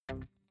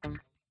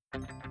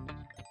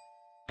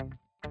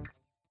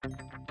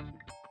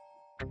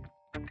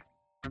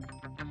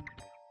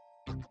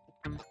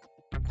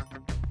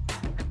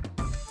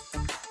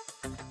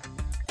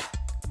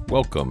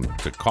Welcome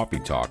to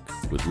Coffee Talk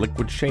with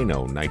Liquid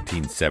Shano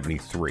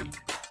 1973.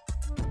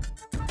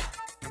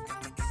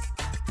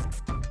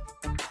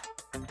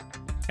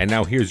 And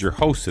now here's your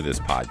host of this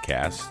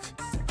podcast,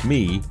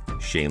 me,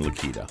 Shane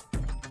Lakita.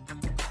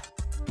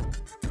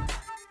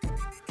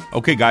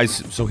 Okay, guys,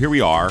 so here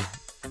we are.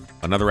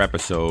 Another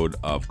episode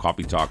of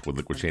Coffee Talk with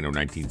Liquid Shano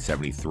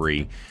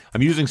 1973.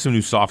 I'm using some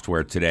new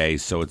software today,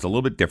 so it's a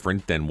little bit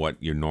different than what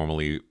you're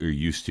normally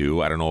used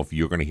to. I don't know if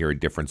you're going to hear a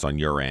difference on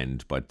your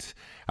end, but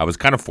I was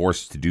kind of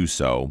forced to do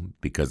so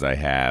because I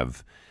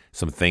have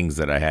some things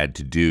that I had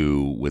to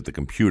do with the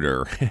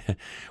computer,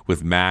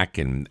 with Mac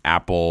and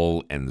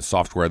Apple and the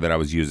software that I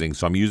was using.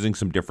 So I'm using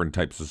some different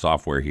types of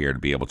software here to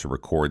be able to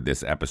record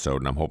this episode,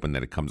 and I'm hoping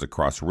that it comes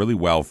across really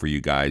well for you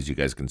guys. You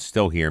guys can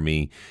still hear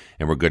me,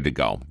 and we're good to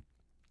go.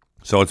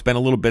 So it's been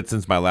a little bit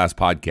since my last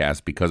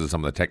podcast because of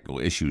some of the technical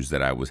issues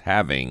that I was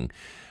having,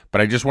 but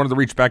I just wanted to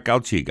reach back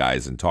out to you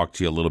guys and talk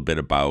to you a little bit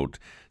about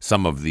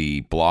some of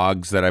the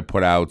blogs that I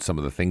put out, some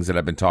of the things that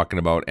I've been talking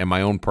about, and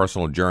my own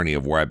personal journey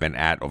of where I've been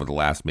at over the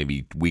last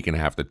maybe week and a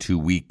half to 2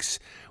 weeks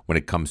when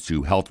it comes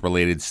to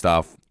health-related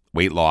stuff,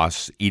 weight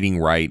loss, eating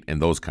right,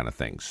 and those kind of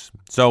things.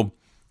 So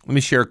let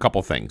me share a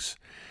couple things.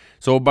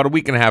 So about a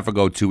week and a half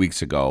ago, 2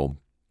 weeks ago,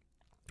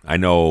 I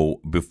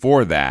know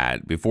before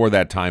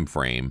that time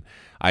frame,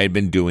 I had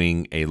been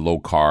doing a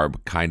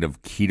low-carb, kind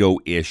of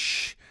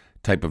keto-ish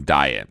type of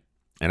diet.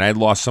 And I had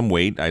lost some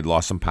weight. I had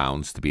lost some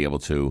pounds to be able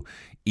to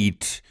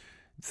eat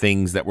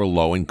things that were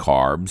low in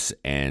carbs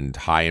and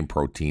high in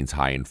proteins,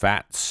 high in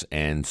fats.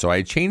 And so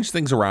I changed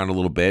things around a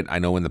little bit. I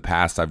know in the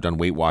past I've done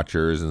Weight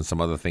Watchers and some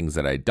other things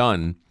that I'd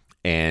done.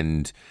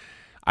 And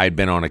I'd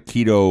been on a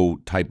keto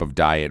type of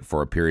diet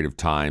for a period of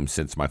time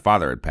since my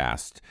father had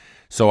passed.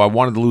 So I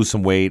wanted to lose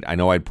some weight. I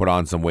know I'd put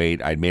on some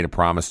weight. I'd made a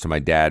promise to my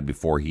dad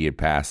before he had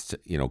passed,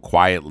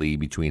 quietly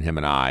between him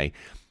and I,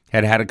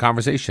 had a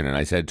conversation. And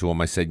I said to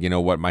him, you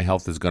know what, my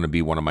health is going to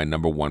be one of my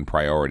number one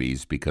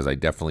priorities because I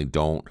definitely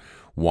don't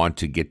want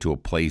to get to a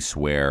place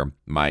where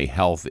my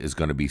health is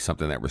going to be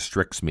something that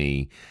restricts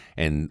me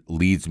and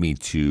leads me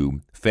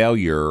to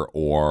failure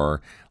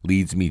or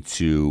leads me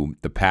to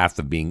the path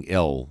of being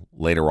ill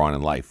later on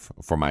in life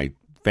for my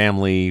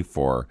family,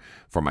 for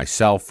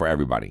myself, for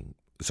everybody.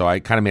 So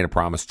I kind of made a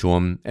promise to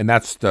him, and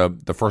that's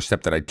the first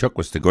step that I took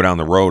was to go down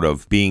the road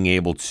of being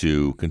able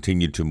to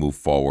continue to move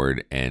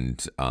forward,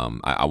 and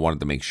I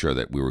wanted to make sure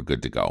that we were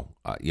good to go,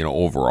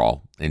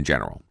 overall, in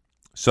general.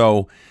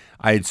 So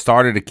I had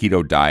started a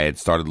keto diet,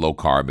 started low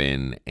carb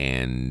in,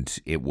 and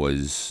it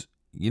was,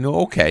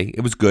 okay,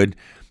 it was good.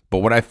 But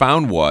what I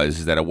found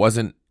was that it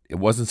wasn't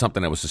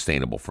something that was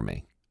sustainable for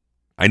me.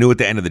 I knew at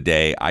the end of the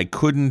day, I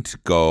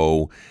couldn't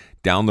go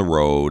down the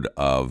road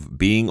of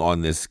being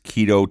on this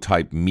keto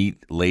type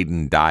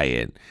meat-laden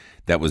diet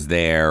that was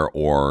there,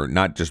 or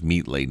not just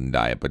meat-laden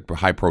diet, but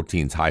high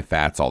proteins, high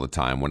fats all the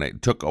time, when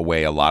it took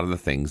away a lot of the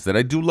things that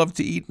I do love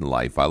to eat in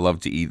life. I love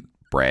to eat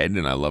bread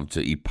and I love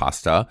to eat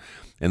pasta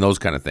and those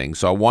kind of things.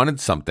 So I wanted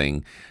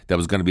something that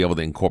was going to be able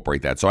to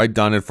incorporate that. So I'd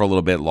done it for a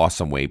little bit, lost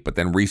some weight, but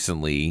then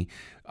recently,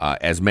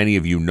 as many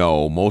of you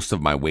know, most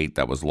of my weight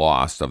that was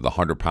lost, of the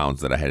 100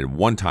 pounds that I had at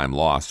one time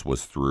lost,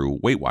 was through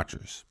Weight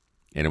Watchers.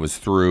 And it was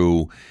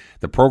through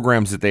the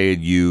programs that they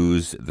had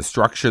used, the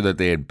structure that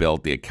they had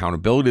built, the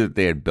accountability that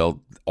they had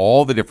built,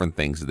 all the different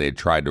things that they had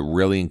tried to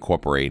really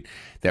incorporate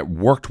that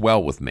worked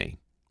well with me.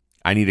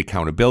 I need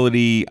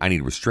accountability. I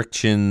need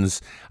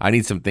restrictions. I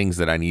need some things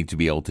that I need to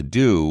be able to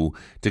do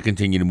to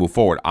continue to move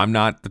forward. I'm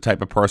not the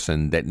type of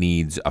person that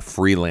needs a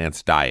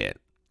freelance diet.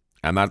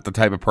 I'm not the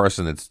type of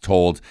person that's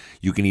told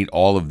you can eat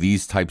all of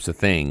these types of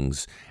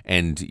things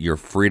and you're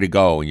free to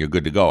go and you're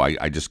good to go.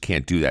 I just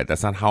can't do that.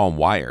 That's not how I'm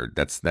wired.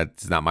 That's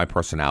not my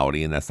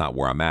personality, and that's not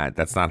where I'm at.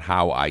 That's not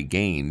how I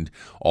gained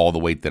all the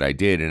weight that I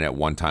did, and at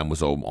one time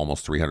was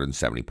almost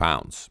 370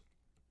 pounds.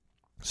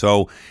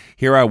 So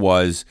here I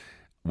was.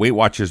 Weight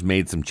Watchers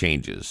made some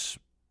changes.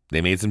 They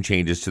made some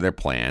changes to their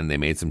plan. They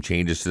made some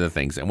changes to the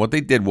things. And what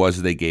they did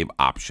was they gave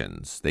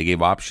options. They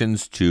gave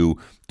options to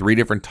 3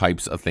 different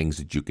types of things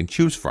that you can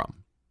choose from.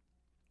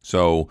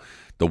 So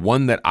the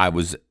one that I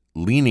was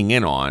leaning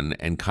in on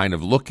and kind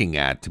of looking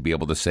at to be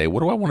able to say,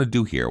 what do I want to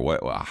do here?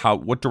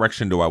 What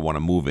direction do I want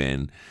to move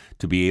in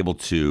to be able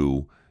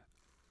to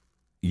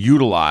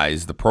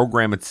utilize the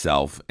program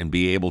itself and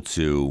be able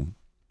to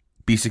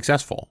be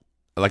successful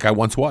like I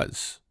once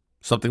was,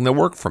 something that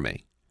worked for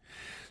me.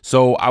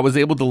 So I was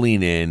able to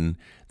lean in.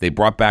 They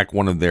brought back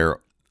one of their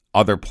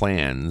other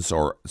plans,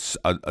 or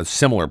a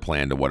similar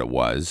plan to what it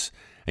was.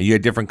 And you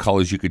had different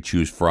colors you could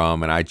choose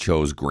from, and I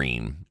chose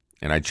green.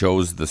 And I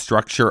chose the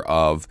structure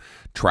of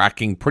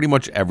tracking pretty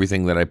much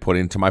everything that I put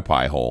into my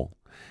pie hole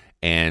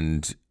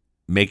and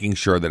making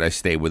sure that I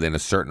stay within a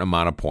certain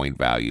amount of point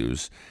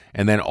values,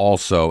 and then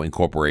also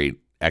incorporate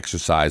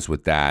exercise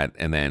with that.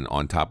 And then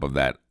on top of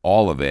that,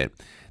 all of it,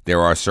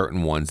 there are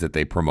certain ones that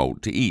they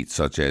promote to eat,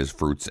 such as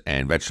fruits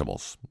and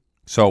vegetables.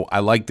 So I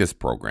like this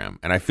program,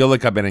 and I feel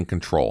like I've been in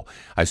control.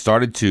 I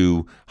started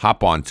to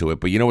hop onto it,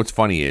 but what's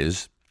funny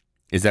is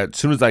that as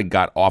soon as I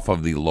got off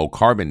of the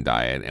low-carbon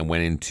diet and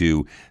went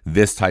into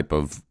this type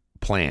of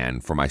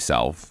plan for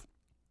myself,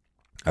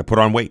 I put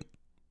on weight.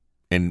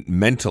 And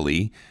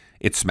mentally,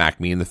 it smacked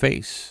me in the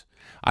face.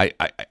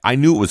 I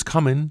knew it was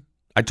coming.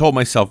 I told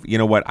myself, you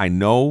know what? I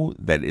know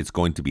that it's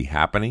going to be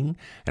happening,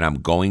 and I'm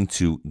going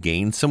to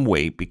gain some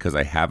weight because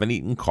I haven't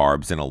eaten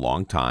carbs in a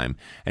long time,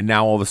 and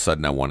now all of a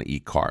sudden I want to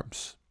eat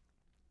carbs.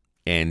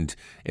 And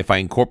if I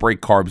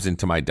incorporate carbs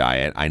into my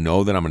diet, I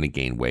know that I'm going to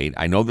gain weight.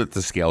 I know that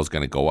the scale is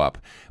going to go up.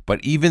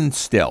 But even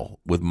still,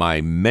 with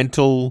my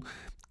mental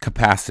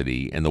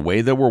capacity and the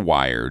way that we're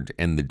wired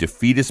and the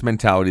defeatist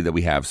mentality that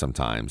we have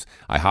sometimes,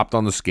 I hopped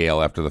on the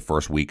scale after the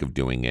first week of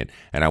doing it,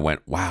 and I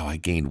went, wow, I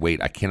gained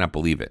weight. I cannot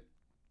believe it.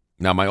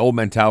 Now, my old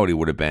mentality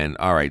would have been,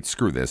 all right,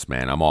 screw this,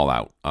 man. I'm all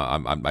out.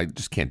 I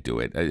just can't do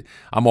it.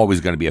 I'm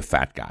always going to be a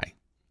fat guy.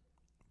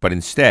 But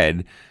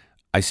instead,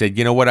 I said,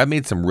 you know what? I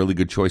made some really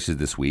good choices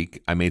this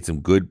week. I made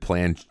some good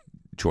plan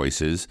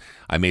choices.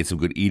 I made some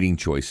good eating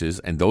choices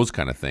and those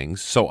kind of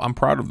things. So I'm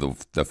proud of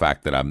the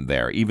fact that I'm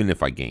there, even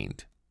if I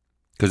gained.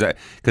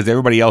 Because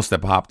everybody else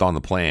that popped on the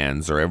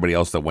plans or everybody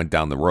else that went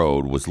down the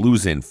road was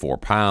losing 4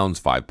 pounds,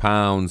 5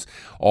 pounds,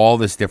 all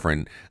this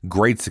different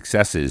great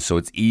successes. So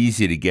it's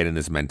easy to get in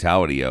this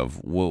mentality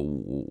of, well,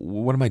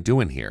 what am I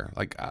doing here?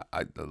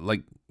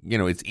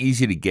 It's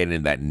easy to get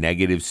in that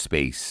negative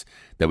space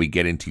that we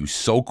get into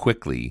so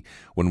quickly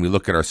when we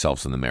look at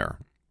ourselves in the mirror.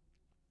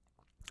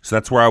 So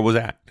that's where I was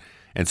at.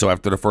 And so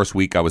after the first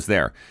week, I was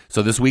there.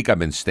 So this week, I've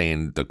been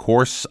staying the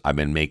course. I've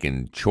been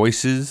making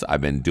choices.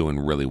 I've been doing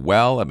really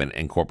well. I've been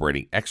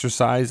incorporating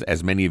exercise.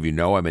 As many of you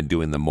know, I've been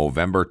doing the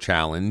Movember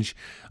challenge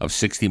of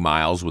 60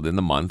 miles within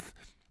the month.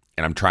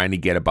 And I'm trying to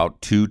get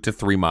about 2 to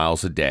 3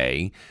 miles a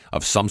day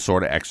of some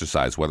sort of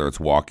exercise, whether it's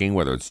walking,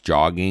 whether it's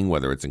jogging,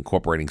 whether it's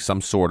incorporating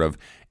some sort of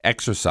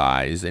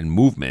exercise and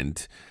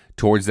movement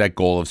towards that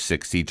goal of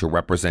 60 to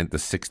represent the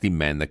 60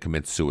 men that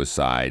commit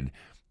suicide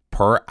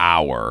per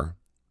hour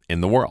in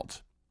the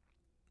world,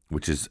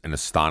 which is an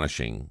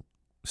astonishing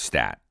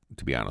stat,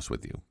 to be honest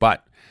with you.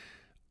 But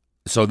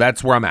so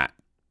that's where I'm at,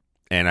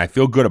 and I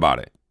feel good about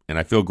it, and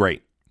I feel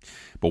great.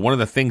 But one of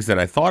the things that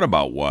I thought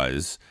about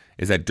is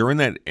that during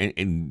that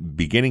in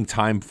beginning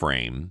time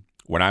frame,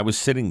 when I was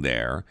sitting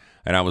there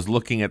and I was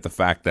looking at the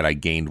fact that I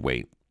gained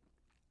weight,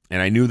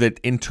 and I knew that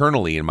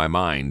internally in my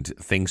mind,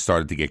 things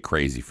started to get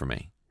crazy for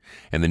me.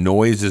 And the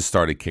noises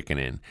started kicking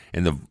in,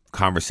 and the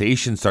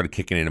conversation started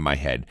kicking in my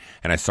head.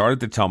 And I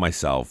started to tell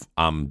myself,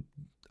 I'm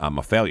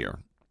a failure.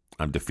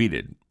 I'm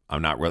defeated.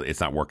 It's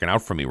not working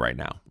out for me right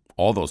now.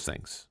 All those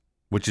things,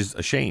 which is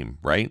a shame,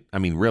 right? I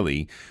mean,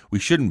 really, we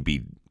shouldn't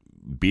be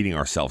beating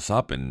ourselves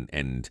up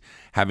and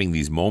having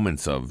these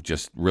moments of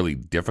just really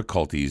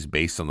difficulties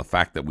based on the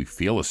fact that we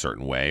feel a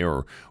certain way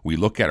or we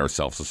look at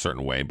ourselves a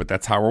certain way. But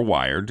that's how we're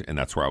wired, and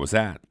that's where I was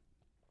at.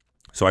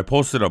 So I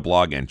posted a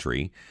blog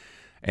entry.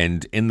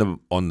 And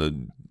on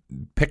the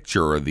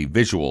picture or the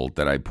visual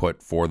that I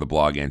put for the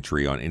blog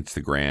entry on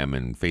Instagram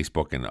and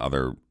Facebook and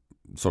other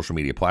social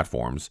media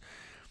platforms,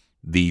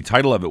 the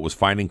title of it was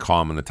Finding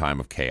Calm in the Time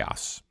of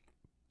Chaos.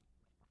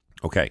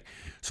 Okay,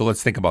 so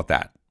let's think about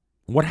that.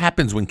 What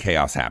happens when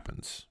chaos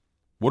happens?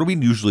 What do we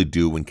usually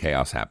do when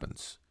chaos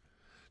happens?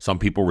 Some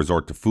people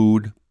resort to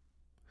food.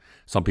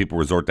 Some people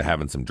resort to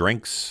having some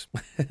drinks.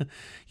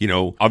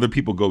 Other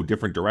people go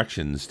different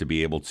directions to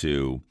be able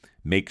to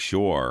make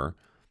sure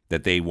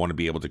that they want to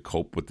be able to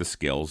cope with the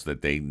skills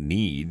that they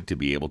need to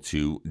be able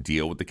to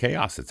deal with the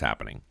chaos that's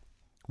happening.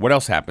 What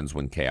else happens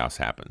when chaos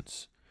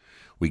happens?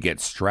 We get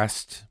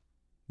stressed.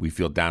 We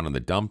feel down in the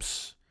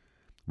dumps.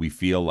 We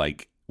feel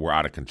like we're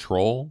out of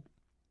control.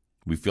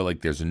 We feel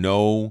like there's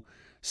no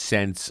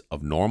sense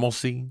of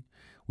normalcy.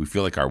 We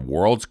feel like our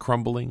world's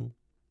crumbling.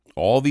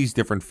 All these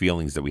different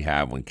feelings that we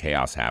have when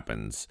chaos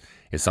happens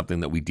is something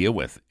that we deal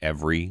with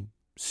every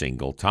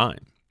single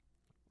time.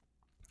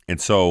 And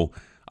so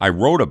I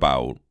wrote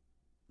about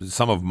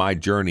some of my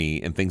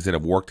journey and things that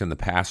have worked in the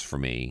past for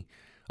me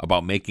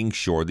about making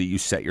sure that you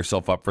set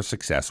yourself up for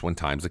success when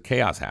times of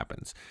chaos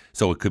happens.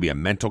 So it could be a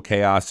mental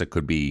chaos. It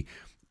could be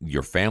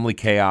your family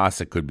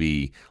chaos. It could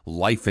be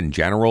life in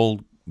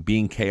general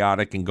being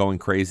chaotic and going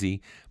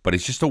crazy. But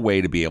it's just a way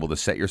to be able to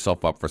set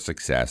yourself up for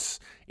success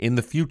in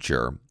the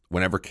future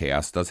whenever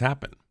chaos does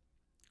happen.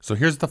 So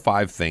here's the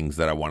 5 things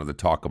that I wanted to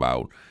talk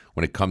about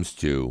when it comes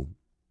to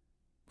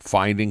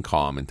finding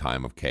calm in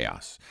time of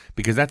chaos,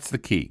 because that's the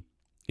key.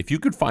 If you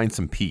could find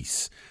some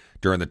peace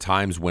during the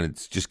times when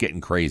it's just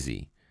getting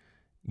crazy,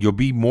 you'll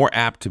be more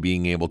apt to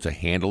being able to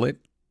handle it,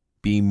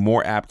 being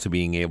more apt to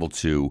being able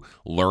to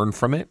learn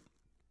from it.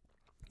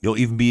 You'll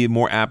even be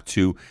more apt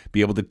to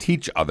be able to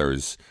teach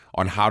others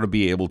on how to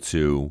be able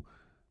to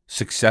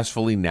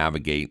successfully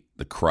navigate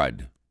the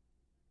crud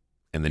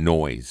and the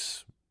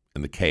noise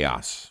and the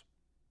chaos.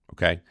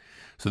 Okay?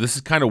 So this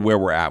is kind of where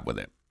we're at with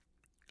it.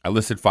 I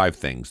listed 5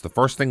 things. The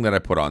first thing that I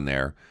put on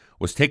there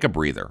was take a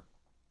breather.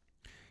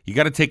 You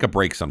got to take a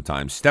break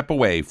sometimes. Step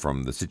away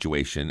from the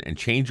situation and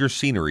change your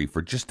scenery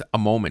for just a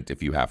moment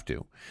if you have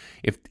to.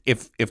 If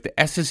the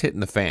S is hitting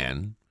the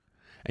fan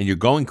and you're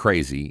going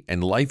crazy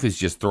and life is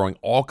just throwing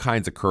all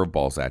kinds of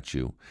curveballs at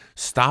you,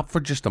 stop for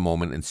just a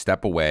moment and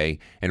step away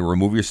and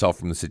remove yourself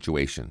from the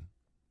situation.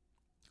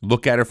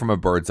 Look at it from a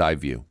bird's eye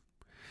view.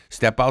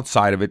 Step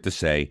outside of it to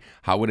say,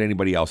 how would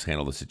anybody else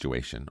handle the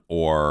situation?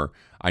 Or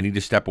I need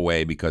to step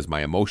away because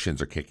my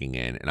emotions are kicking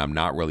in and I'm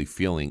not really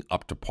feeling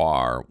up to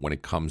par when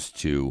it comes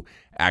to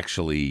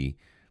actually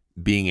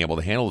being able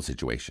to handle the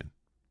situation.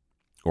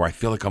 Or I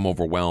feel like I'm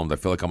overwhelmed. I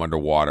feel like I'm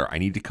underwater. I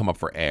need to come up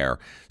for air.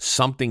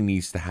 Something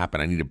needs to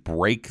happen. I need to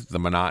break the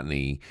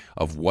monotony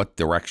of what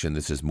direction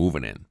this is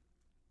moving in.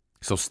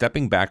 So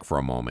stepping back for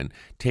a moment,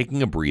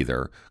 taking a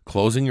breather,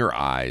 closing your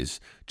eyes,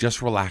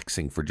 just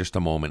relaxing for just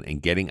a moment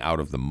and getting out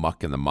of the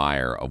muck and the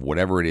mire of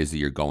whatever it is that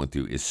you're going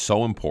through is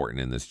so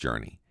important in this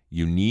journey.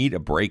 You need a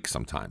break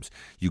sometimes.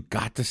 You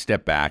got to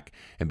step back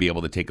and be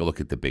able to take a look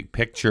at the big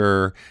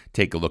picture,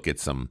 take a look at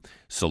some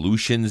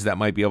solutions that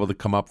might be able to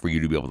come up for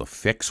you to be able to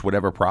fix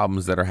whatever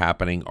problems that are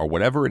happening or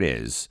whatever it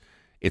is.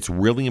 It's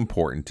really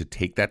important to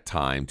take that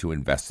time to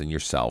invest in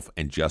yourself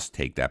and just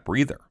take that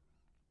breather.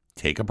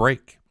 Take a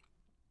break.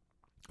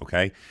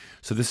 Okay?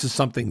 So this is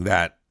something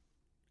that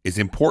is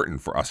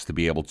important for us to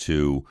be able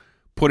to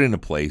put into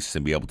place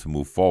and be able to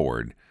move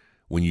forward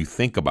when you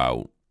think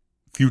about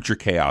future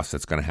chaos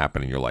that's going to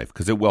happen in your life,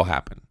 because it will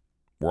happen.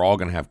 We're all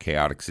going to have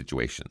chaotic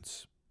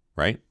situations,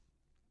 right?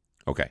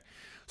 Okay.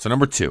 So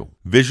number 2,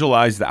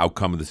 visualize the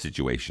outcome of the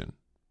situation.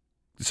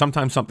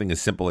 Sometimes something as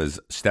simple as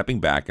stepping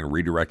back and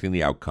redirecting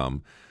the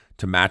outcome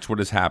to match what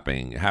is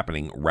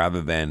happening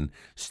rather than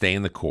stay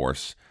in the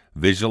course.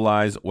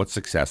 Visualize what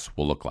success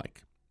will look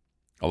like.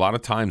 A lot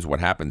of times what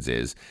happens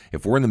is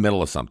if we're in the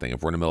middle of something,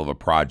 if we're in the middle of a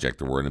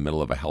project or we're in the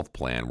middle of a health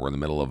plan, we're in the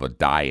middle of a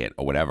diet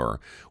or whatever,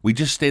 we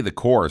just stay the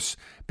course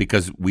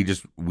because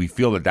we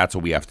feel that that's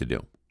what we have to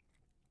do.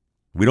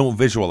 We don't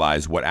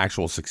visualize what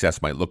actual success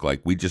might look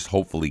like. We just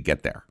hopefully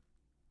get there.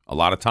 A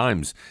lot of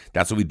times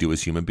that's what we do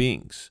as human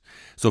beings.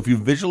 So if you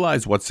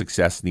visualize what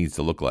success needs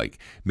to look like,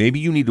 maybe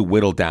you need to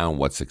whittle down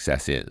what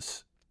success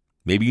is.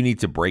 Maybe you need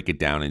to break it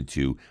down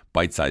into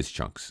bite-sized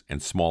chunks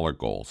and smaller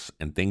goals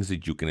and things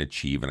that you can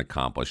achieve and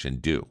accomplish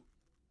and do.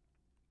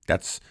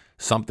 That's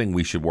something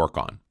we should work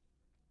on.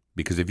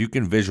 Because if you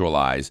can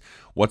visualize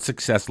what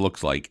success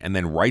looks like and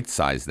then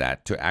right-size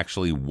that to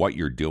actually what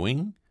you're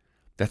doing,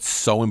 that's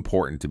so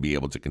important to be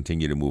able to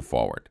continue to move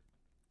forward.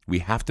 We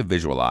have to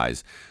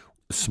visualize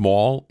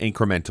small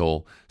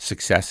incremental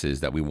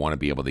successes that we want to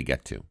be able to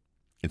get to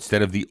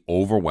instead of the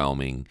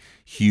overwhelming,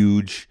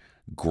 huge,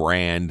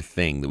 grand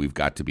thing that we've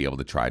got to be able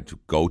to try to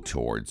go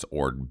towards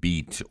or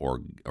beat or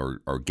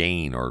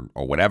gain or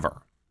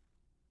whatever.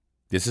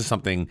 This is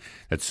something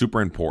that's super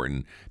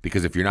important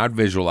because if you're not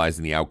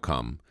visualizing the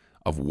outcome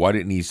of what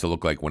it needs to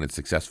look like when it's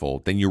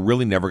successful, then you're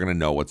really never going to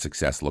know what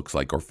success looks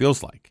like or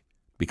feels like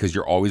because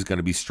you're always going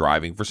to be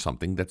striving for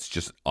something that's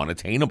just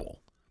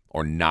unattainable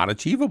or not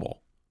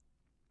achievable.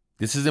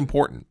 This is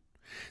important.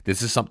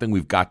 This is something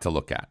we've got to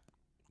look at.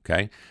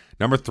 Okay?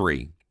 Number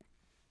 3,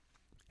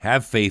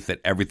 have faith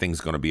that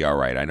everything's going to be all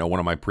right. I know one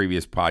of my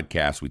previous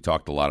podcasts, we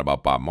talked a lot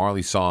about Bob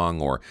Marley's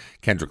song or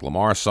Kendrick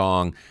Lamar's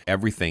song.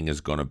 Everything is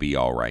going to be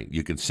all right.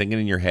 You can sing it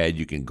in your head.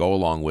 You can go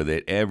along with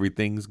it.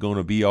 Everything's going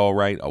to be all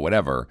right or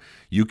whatever.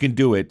 You can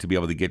do it to be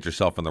able to get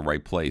yourself in the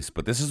right place.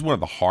 But this is one of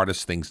the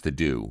hardest things to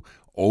do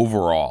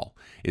overall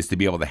is to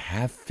be able to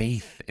have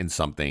faith in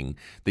something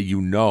that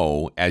you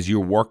know as you're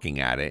working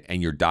at it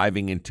and you're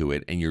diving into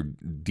it and you're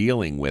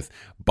dealing with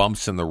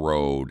bumps in the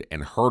road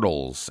and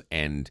hurdles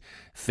and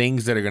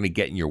things that are going to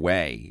get in your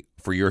way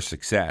for your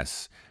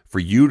success. For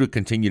you to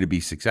continue to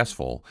be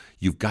successful,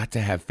 you've got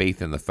to have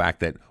faith in the fact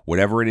that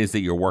whatever it is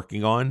that you're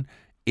working on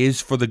is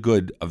for the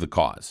good of the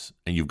cause,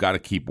 and you've got to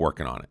keep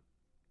working on it,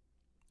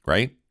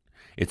 right?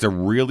 It's a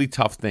really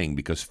tough thing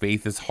because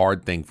faith is a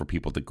hard thing for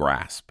people to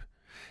grasp.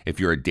 If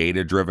you're a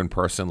data-driven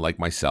person like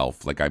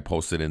myself, like I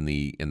posted in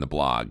the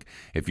blog,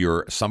 if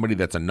you're somebody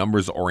that's a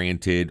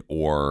numbers-oriented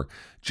or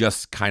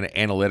just kind of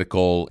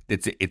analytical,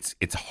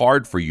 it's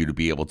hard for you to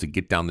be able to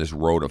get down this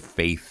road of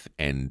faith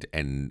and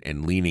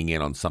leaning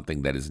in on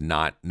something that is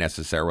not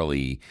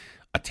necessarily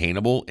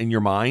attainable in your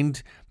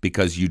mind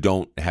because you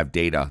don't have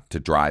data to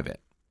drive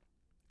it.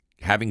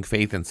 Having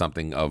faith in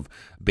something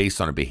based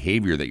on a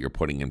behavior that you're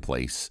putting in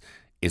place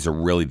is a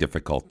really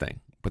difficult thing,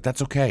 but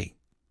that's okay.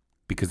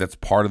 Because that's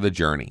part of the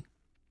journey.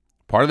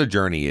 Part of the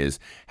journey is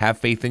have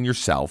faith in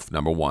yourself,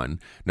 number 1.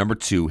 Number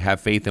 2,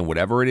 have faith in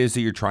whatever it is that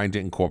you're trying to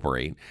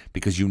incorporate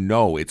because you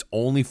know it's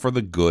only for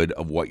the good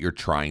of what you're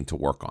trying to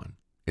work on.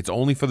 It's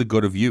only for the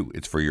good of you.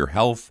 It's for your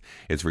health.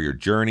 It's for your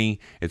journey.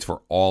 It's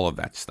for all of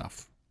that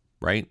stuff,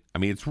 right? I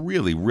mean, it's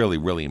really, really,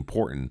 really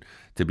important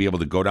to be able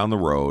to go down the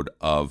road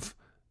of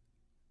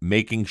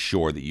making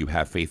sure that you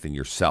have faith in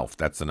yourself.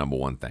 That's the number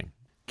 1 thing.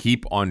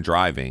 Keep on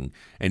driving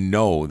and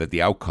know that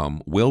the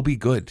outcome will be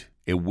good.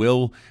 It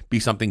will be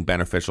something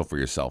beneficial for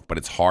yourself, but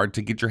it's hard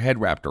to get your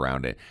head wrapped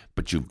around it,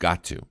 but you've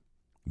got to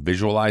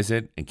visualize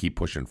it and keep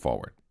pushing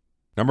forward.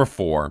 Number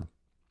 4,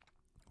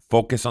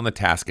 focus on the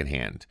task at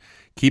hand.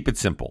 Keep it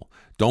simple.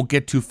 Don't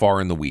get too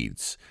far in the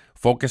weeds.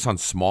 Focus on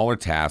smaller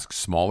tasks,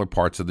 smaller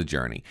parts of the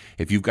journey.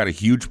 If you've got a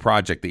huge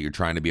project that you're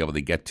trying to be able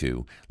to get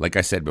to, like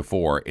I said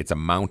before, it's a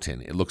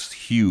mountain. It looks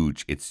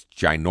huge. It's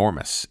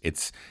ginormous.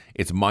 It's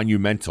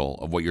monumental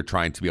of what you're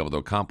trying to be able to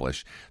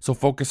accomplish. So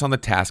focus on the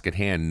task at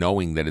hand,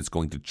 knowing that it's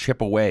going to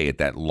chip away at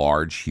that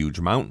large,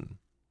 huge mountain.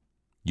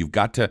 You've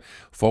got to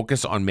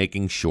focus on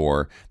making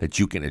sure that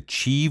you can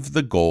achieve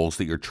the goals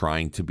that you're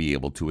trying to be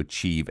able to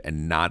achieve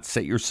and not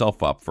set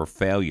yourself up for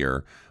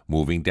failure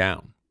moving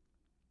down,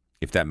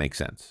 if that makes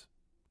sense.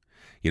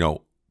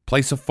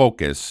 Place of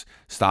focus.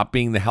 Stop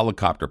being the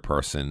helicopter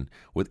person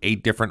with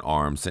 8 different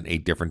arms and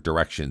 8 different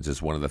directions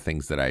is one of the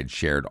things that I had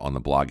shared on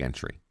the blog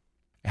entry.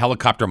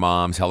 Helicopter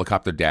moms,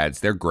 helicopter dads,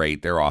 they're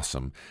great, they're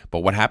awesome. But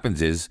what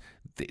happens is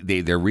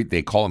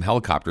they call them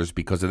helicopters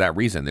because of that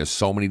reason. There's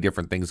so many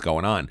different things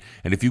going on.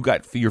 And if you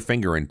got your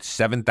finger in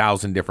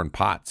 7,000 different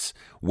pots,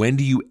 when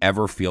do you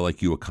ever feel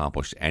like you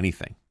accomplished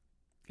anything?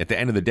 At the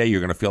end of the day,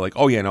 you're going to feel like,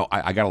 oh, yeah, no,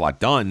 I got a lot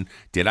done.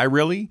 Did I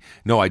really?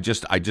 No, I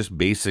just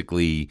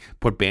basically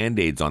put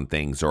Band-Aids on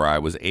things, or I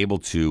was able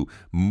to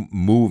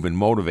move and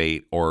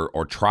motivate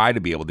or try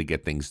to be able to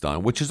get things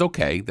done, which is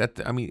okay. At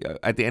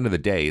the end of the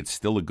day, it's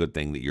still a good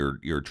thing that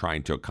you're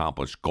trying to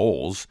accomplish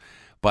goals,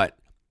 but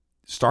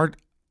start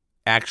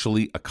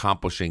actually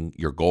accomplishing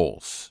your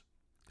goals.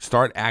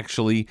 Start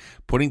actually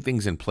putting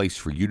things in place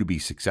for you to be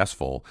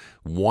successful,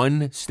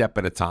 one step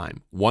at a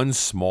time, one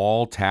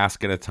small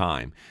task at a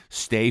time.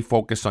 Stay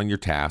focused on your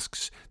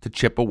tasks to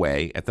chip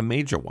away at the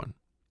major one.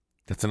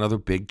 That's another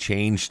big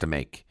change to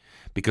make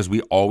because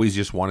we always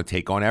just want to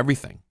take on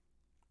everything.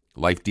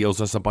 Life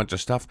deals us a bunch of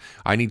stuff.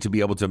 I need to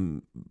be able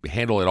to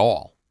handle it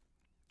all.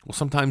 Well,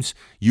 sometimes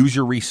use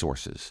your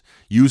resources.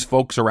 Use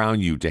folks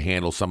around you to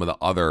handle some of the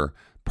other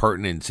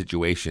pertinent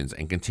situations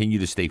and continue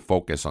to stay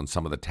focused on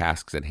some of the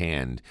tasks at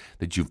hand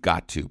that you've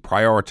got to.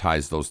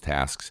 Prioritize those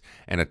tasks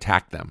and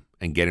attack them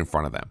and get in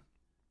front of them.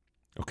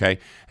 Okay?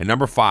 And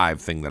number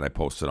 5 thing that I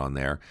posted on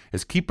there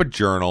is keep a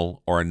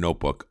journal or a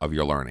notebook of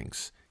your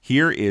learnings.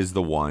 Here is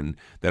the one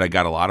that I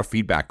got a lot of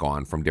feedback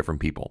on from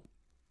different people.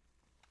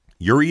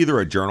 You're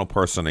either a journal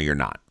person or you're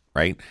not,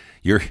 right?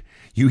 You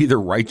either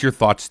write your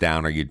thoughts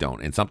down or you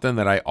don't. And something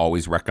that I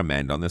always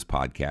recommend on this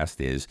podcast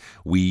is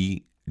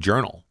we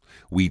journal.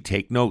 We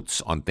take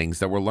notes on things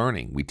that we're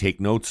learning. We take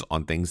notes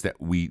on things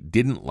that we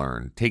didn't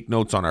learn. Take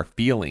notes on our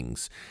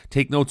feelings.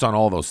 Take notes on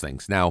all those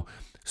things. Now,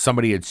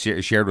 somebody had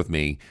shared with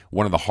me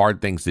one of the hard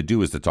things to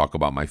do is to talk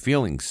about my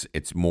feelings.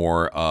 It's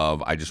more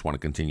of I just want to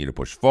continue to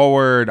push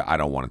forward. I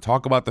don't want to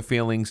talk about the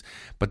feelings.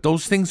 But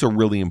those things are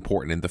really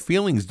important. And the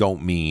feelings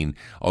don't mean,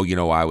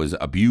 I was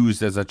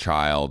abused as a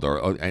child,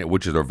 or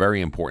which are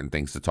very important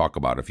things to talk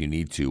about if you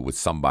need to with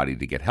somebody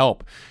to get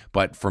help.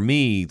 But for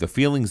me, the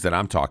feelings that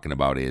I'm talking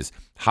about is,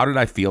 how did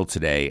I feel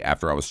today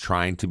after I was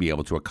trying to be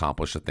able to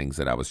accomplish the things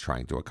that I was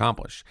trying to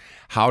accomplish?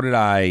 How did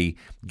I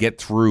get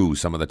through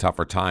some of the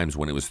tougher times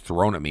when it was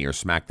thrown at me or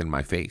smacked in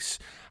my face?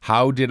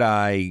 How did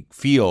I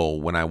feel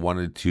when I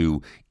wanted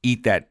to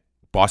eat that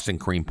Boston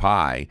cream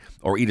pie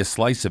or eat a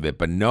slice of it,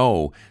 but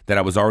know that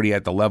I was already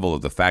at the level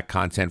of the fat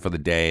content for the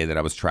day that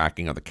I was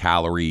tracking, or the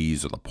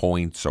calories or the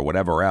points or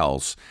whatever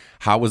else?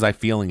 How was I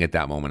feeling at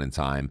that moment in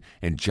time?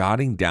 And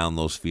jotting down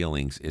those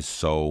feelings is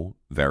so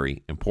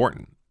very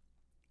important.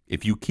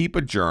 If you keep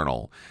a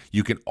journal,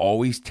 you can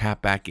always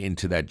tap back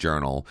into that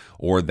journal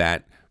or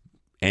that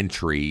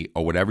entry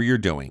or whatever you're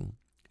doing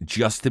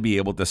just to be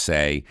able to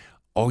say,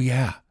 oh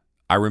yeah,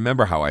 I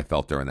remember how I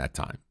felt during that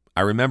time.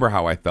 I remember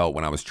how I felt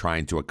when I was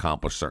trying to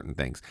accomplish certain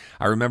things.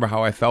 I remember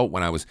how I felt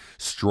when I was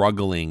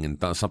struggling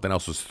and something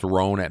else was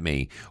thrown at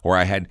me, or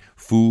I had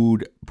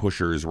food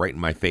pushers right in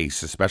my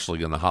face,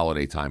 especially in the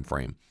holiday time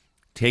frame.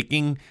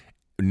 Taking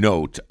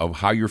note of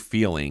how you're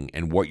feeling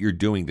and what you're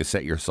doing to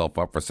set yourself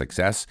up for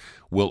success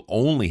will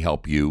only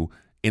help you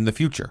in the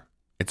future.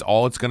 It's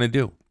all it's going to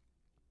do.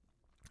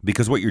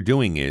 Because what you're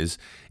doing is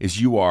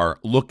you are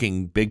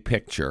looking big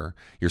picture,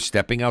 you're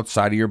stepping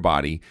outside of your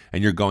body,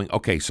 and you're going,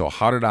 okay, so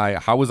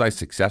how was I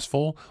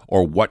successful,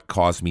 or what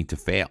caused me to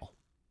fail?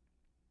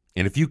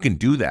 And if you can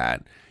do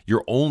that,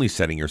 you're only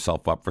setting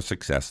yourself up for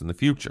success in the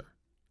future.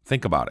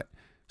 Think about it.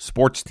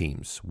 Sports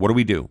teams, what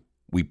do?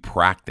 We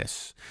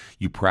practice.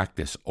 You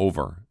practice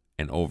over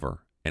and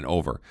over and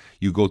over.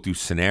 You go through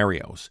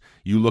scenarios.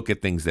 You look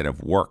at things that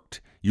have worked.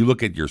 You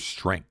look at your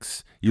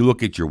strengths. You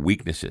look at your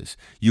weaknesses.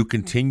 You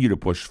continue to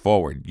push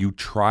forward. You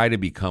try to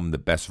become the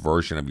best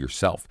version of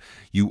yourself.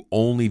 You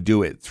only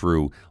do it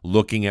through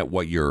looking at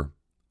what your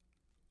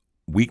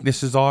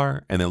weaknesses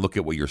are, and then look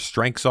at what your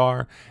strengths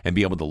are, and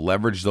be able to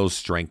leverage those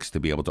strengths to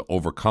be able to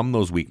overcome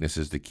those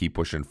weaknesses to keep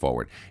pushing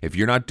forward. If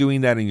you're not doing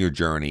that in your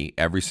journey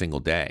every single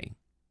day,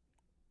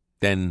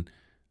 then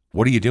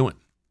what are you doing?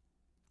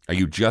 Are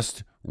you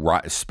just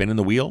spinning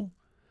the wheel?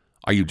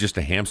 Are you just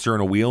a hamster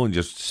in a wheel and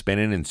just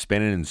spinning and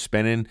spinning and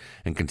spinning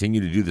and continue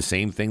to do the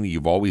same thing that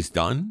you've always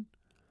done?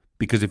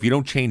 Because if you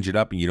don't change it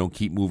up and you don't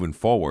keep moving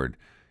forward,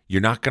 you're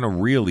not going to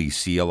really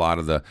see a lot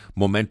of the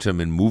momentum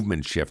and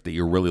movement shift that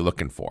you're really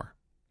looking for.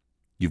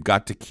 You've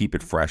got to keep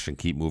it fresh and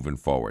keep moving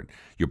forward.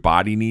 Your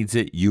body needs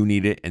it, you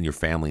need it, and your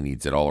family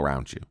needs it all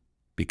around you.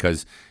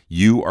 because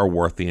you are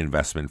worth the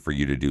investment for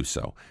you to do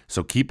so.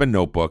 So keep a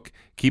notebook,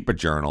 keep a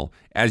journal.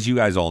 As you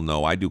guys all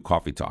know, I do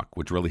Coffee Talk,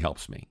 which really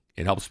helps me.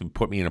 It helps me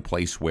put me in a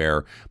place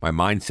where my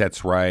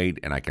mindset's right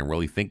and I can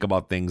really think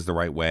about things the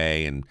right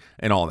way and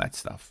all that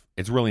stuff.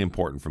 It's really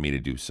important for me to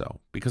do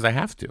so because I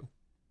have to.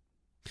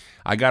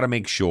 I got to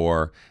make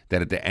sure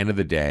that at the end of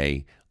the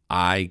day,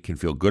 I can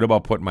feel good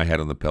about putting my head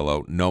on the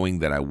pillow, knowing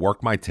that I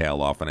worked my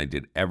tail off and I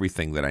did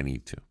everything that I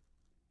need to.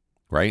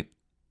 Right?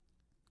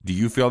 Do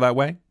you feel that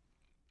way?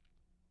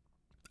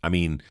 I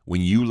mean,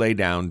 when you lay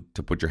down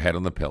to put your head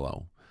on the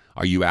pillow,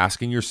 are you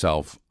asking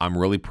yourself, I'm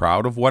really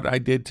proud of what I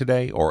did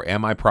today? Or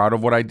am I proud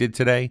of what I did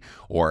today?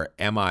 Or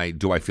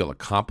do I feel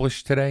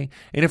accomplished today?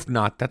 And if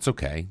not, that's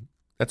okay.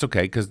 That's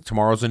okay because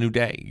tomorrow's a new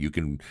day. You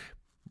can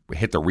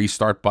hit the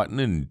restart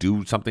button and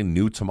do something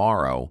new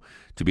tomorrow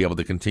to be able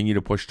to continue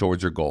to push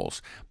towards your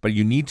goals. But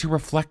you need to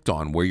reflect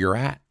on where you're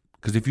at.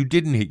 Because if you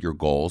didn't hit your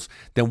goals,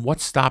 then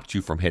what stopped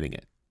you from hitting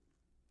it?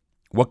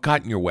 What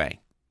got in your way?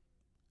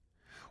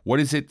 What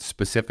is it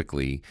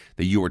specifically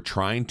that you are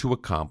trying to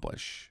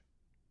accomplish?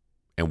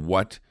 And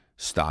what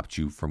stopped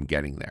you from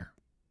getting there?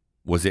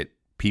 Was it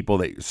people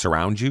that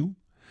surround you?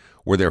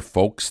 Were there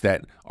folks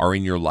that are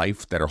in your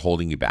life that are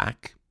holding you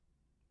back?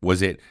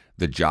 Was it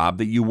the job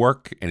that you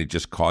work and it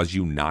just caused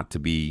you not to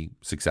be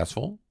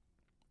successful?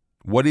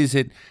 What is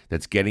it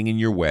that's getting in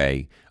your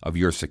way of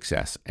your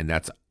success? And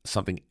that's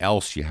something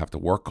else you have to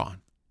work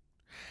on.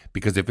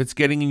 Because if it's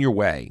getting in your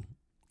way,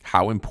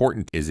 how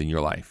important is in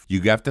your life?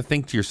 You have to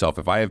think to yourself,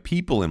 if I have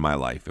people in my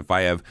life, if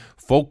I have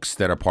folks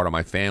that are part of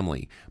my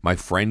family, my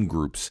friend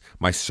groups,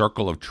 my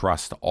circle of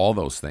trust, all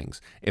those things,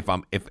 if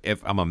I'm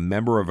a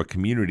member of a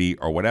community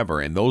or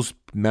whatever, and those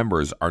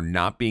members are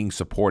not being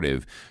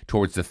supportive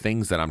towards the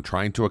things that I'm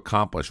trying to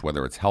accomplish,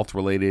 whether it's health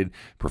related,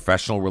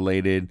 professional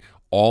related,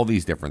 all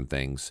these different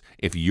things,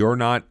 if you're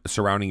not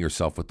surrounding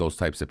yourself with those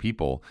types of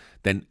people,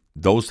 then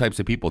those types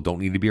of people don't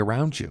need to be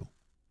around you.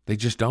 They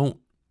just don't.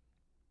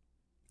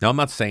 Now, I'm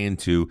not saying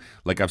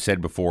like I've said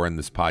before in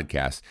this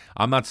podcast,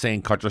 I'm not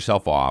saying cut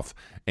yourself off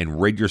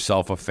and rid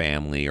yourself of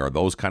family or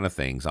those kind of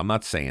things. I'm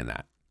not saying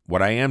that.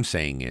 What I am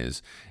saying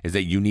is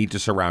that you need to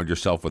surround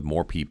yourself with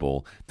more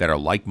people that are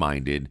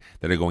like-minded,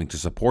 that are going to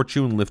support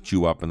you and lift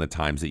you up in the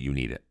times that you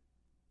need it.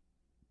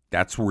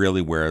 That's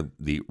really where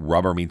the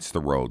rubber meets the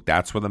road.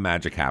 That's where the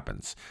magic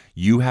happens.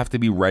 You have to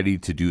be ready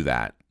to do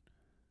that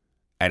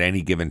at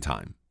any given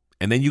time.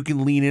 And then you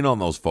can lean in on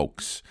those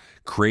folks.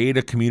 Create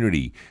a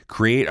community.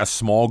 Create a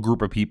small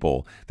group of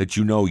people that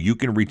you know you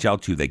can reach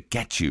out to that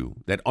get you,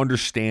 that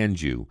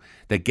understand you,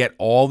 that get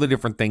all the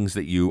different things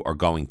that you are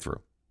going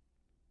through.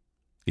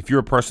 If you're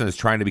a person that's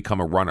trying to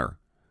become a runner,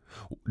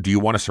 do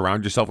you want to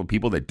surround yourself with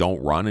people that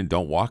don't run and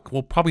don't walk?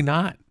 Well, probably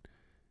not.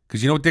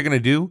 Because you know what they're going to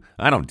do?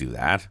 I don't do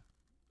that.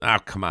 Oh,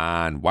 come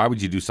on. Why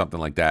would you do something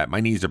like that? My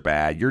knees are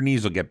bad. Your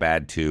knees will get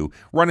bad too.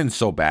 Running's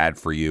so bad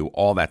for you,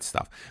 all that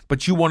stuff.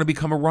 But you want to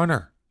become a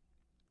runner.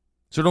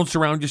 So don't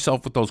surround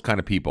yourself with those kind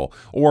of people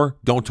or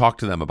don't talk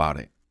to them about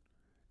it.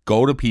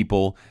 Go to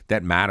people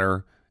that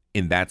matter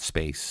in that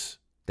space,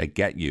 that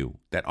get you,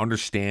 that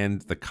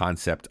understand the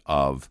concept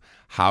of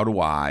how do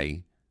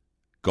I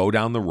go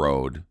down the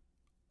road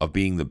of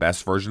being the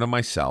best version of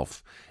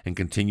myself and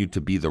continue to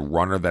be the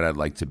runner that I'd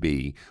like to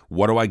be.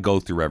 What do I go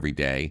through every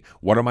day?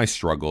 What are my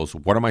struggles?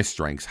 What are my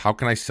strengths? How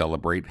can I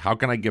celebrate? How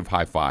can I give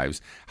high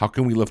fives? How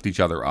can we lift each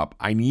other up?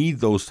 I need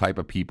those type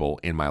of people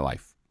in my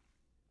life.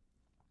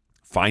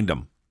 Find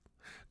them.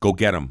 Go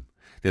get them.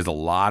 There's a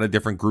lot of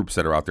different groups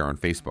that are out there on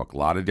Facebook, a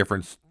lot of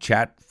different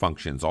chat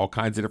functions, all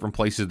kinds of different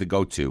places to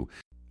go to.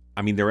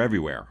 I mean, they're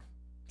everywhere.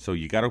 So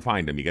you got to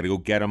find them. You got to go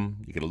get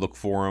them. You got to look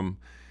for them.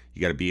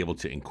 You got to be able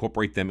to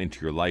incorporate them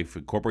into your life,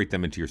 incorporate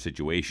them into your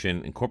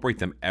situation, incorporate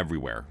them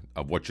everywhere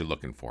of what you're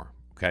looking for.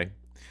 Okay?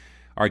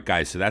 All right,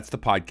 guys. So that's the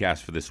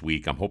podcast for this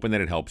week. I'm hoping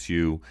that it helps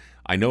you.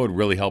 I know it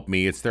really helped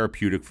me. It's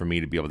therapeutic for me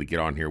to be able to get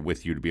on here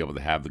with you, to be able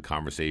to have the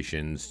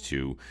conversations,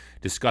 to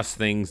discuss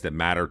things that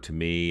matter to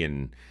me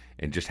and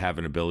just have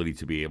an ability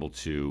to be able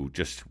to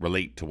just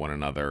relate to one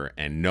another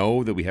and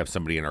know that we have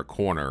somebody in our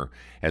corner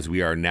as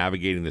we are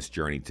navigating this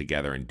journey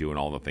together and doing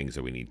all the things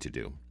that we need to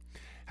do.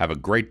 Have a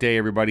great day,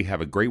 everybody.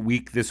 Have a great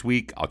week this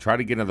week. I'll try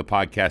to get another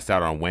podcast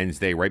out on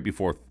Wednesday, right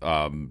before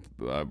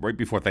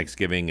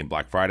Thanksgiving and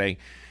Black Friday.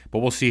 But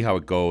we'll see how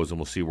it goes, and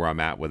we'll see where I'm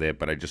at with it.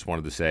 But I just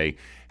wanted to say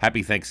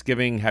happy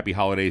Thanksgiving, happy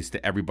holidays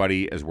to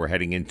everybody as we're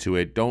heading into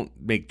it. Don't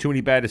make too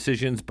many bad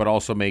decisions, but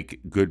also make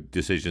good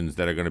decisions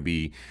that are going to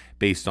be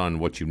based on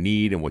what you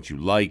need and what you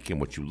like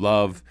and what you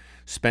love.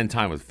 Spend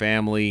time with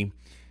family.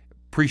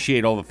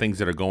 Appreciate all the things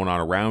that are going on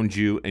around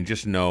you, and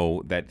just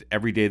know that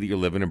every day that you're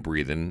living and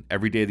breathing,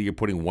 every day that you're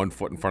putting one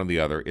foot in front of the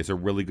other is a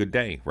really good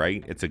day,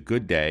 right? It's a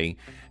good day,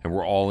 and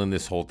we're all in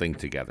this whole thing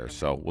together.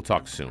 So we'll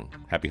talk soon.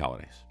 Happy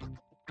holidays.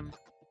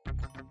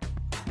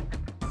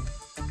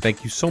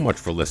 Thank you so much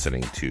for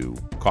listening to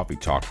Coffee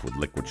Talk with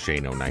Liquid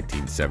Shano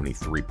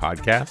 1973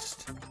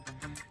 podcast.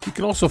 You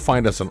can also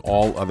find us on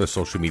all other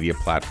social media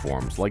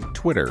platforms like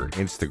Twitter,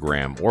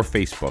 Instagram, or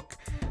Facebook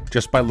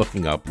just by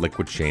looking up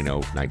Liquid Shano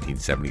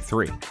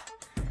 1973.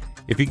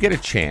 If you get a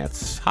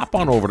chance, hop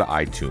on over to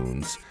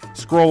iTunes,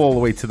 scroll all the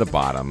way to the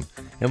bottom,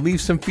 and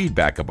leave some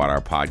feedback about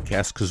our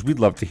podcast because we'd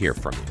love to hear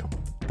from you.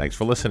 Thanks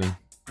for listening.